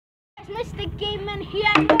Mr.Gaming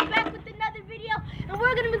here, and we're back with another video, and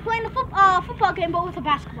we're going to be playing a football game, but with a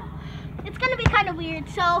basketball. It's going to be kind of weird,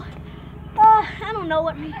 so, I don't know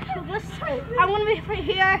what I'm going to be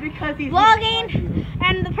here vlogging,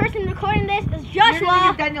 and the person recording this is Joshua. Your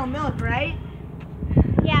name is Daniel Milk, right?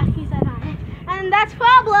 Yeah, he said hi. And that's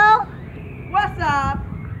Pablo. What's up?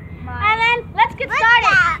 And then, let's get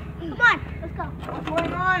started. Come on, let's go. What's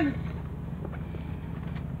going on?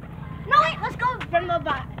 No, wait, let's go from the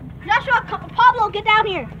bottom. Joshua, Pablo, get down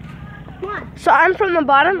here. Come on. So I'm from the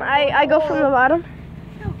bottom. I go from the bottom.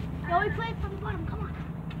 No, we play from the bottom. Come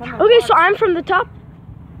on. Okay, so I'm from the top.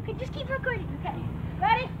 Okay, just keep recording. Okay.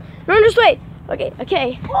 Ready? No, just wait. Okay.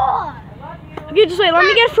 4. Okay, just wait. Let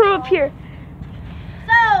me get it from up here.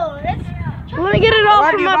 So, let's... Let me get it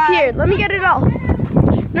all from up here. Let me get it all.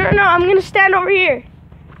 No. I'm going to stand over here.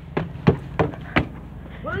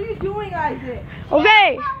 What are you doing, Isaac?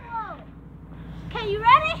 Okay. Okay, you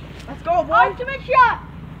ready? Let's go, boy. Ultimate shot.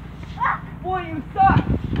 Boy, you suck.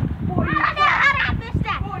 Boy, you suck. I missed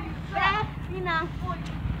that. Boy, you suck. You know.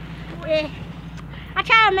 I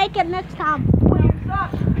try to make it next time. Boy, you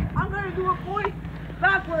suck. I'm going to do it, boy.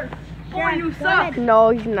 Backwards. Boy, you suck. No,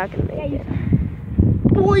 he's not going to make it.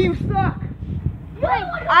 Boy, you suck.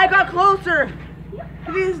 I got closer.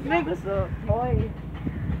 Please make us up, boy.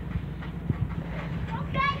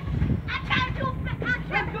 Okay. I try to do it.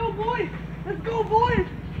 Let's go, boy. Let's go, boy.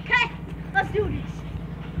 Okay, let's do this.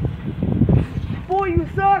 Boy, you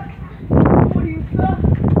suck. Boy, you suck.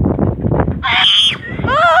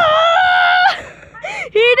 Ah!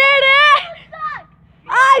 He did it!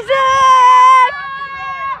 Isaac!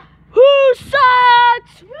 Who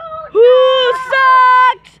sucks? Who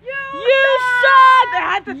sucks? You suck! They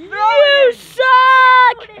had to throw You it.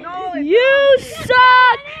 suck! No, You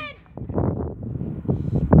suck!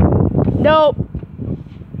 Nope.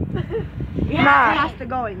 It has to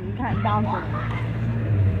go and you can't bounce Forwards.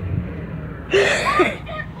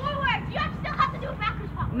 You still have to do it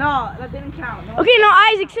backwards, Papa. No, that didn't count. No. Okay, no,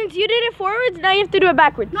 Isaac, since you did it forwards, now you have to do it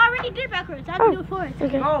backwards. No, I already did it backwards. I have to do it forwards.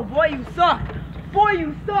 Okay. Oh, boy, you suck. Boy,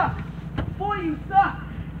 you suck. Boy, you suck.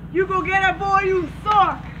 You go get it, boy, you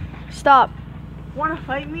suck. Stop. Wanna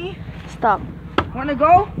fight me? Stop. Wanna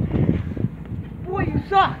go? Boy, you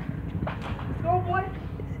suck. Let's go, boy.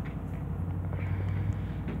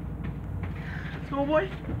 Let's go, boy.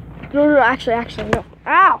 No, actually, no.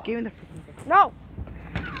 Ow! Give me the. No!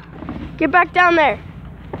 Get back down there.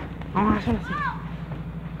 Oh, I just wanna see.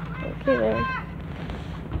 Okay, there.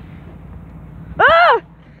 Ah!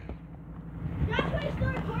 Joshua, you still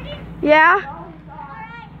recording? Yeah?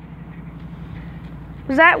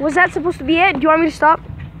 Alright. Was that supposed to be it? Do you want me to stop?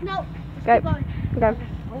 No. Okay. Keep going. Okay.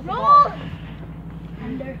 Roll.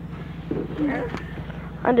 Under.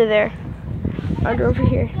 Under there. Under over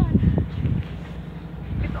here.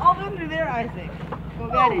 It's all under there, Isaac. Go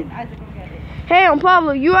get it. Isaac, go get it. Hey,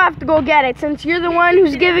 Pablo, you have to go get it since you're the one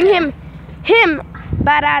who's giving him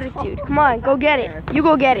bad attitude. Come on, go get it. You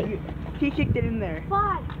go get it. He kicked it in there.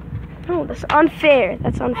 5. No, that's unfair.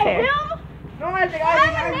 That's unfair. No, Isaac,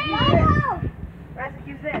 Isaac,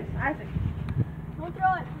 use this. Isaac. Don't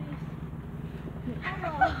throw it,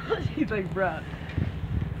 please. He's like, bruh.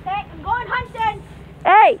 Okay, I'm going hunting.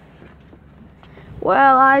 Hey!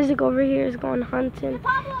 Well, Isaac over here is going hunting.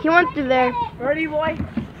 He went through there. Ready, boy?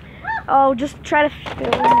 Oh, just try to film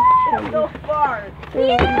It's so far.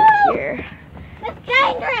 here. It's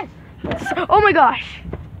dangerous. Oh my gosh.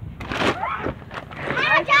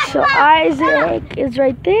 So Isaac is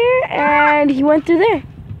right there, and he went through there.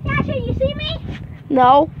 Joshua, you see me?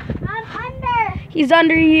 No, I'm under. he's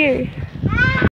under here.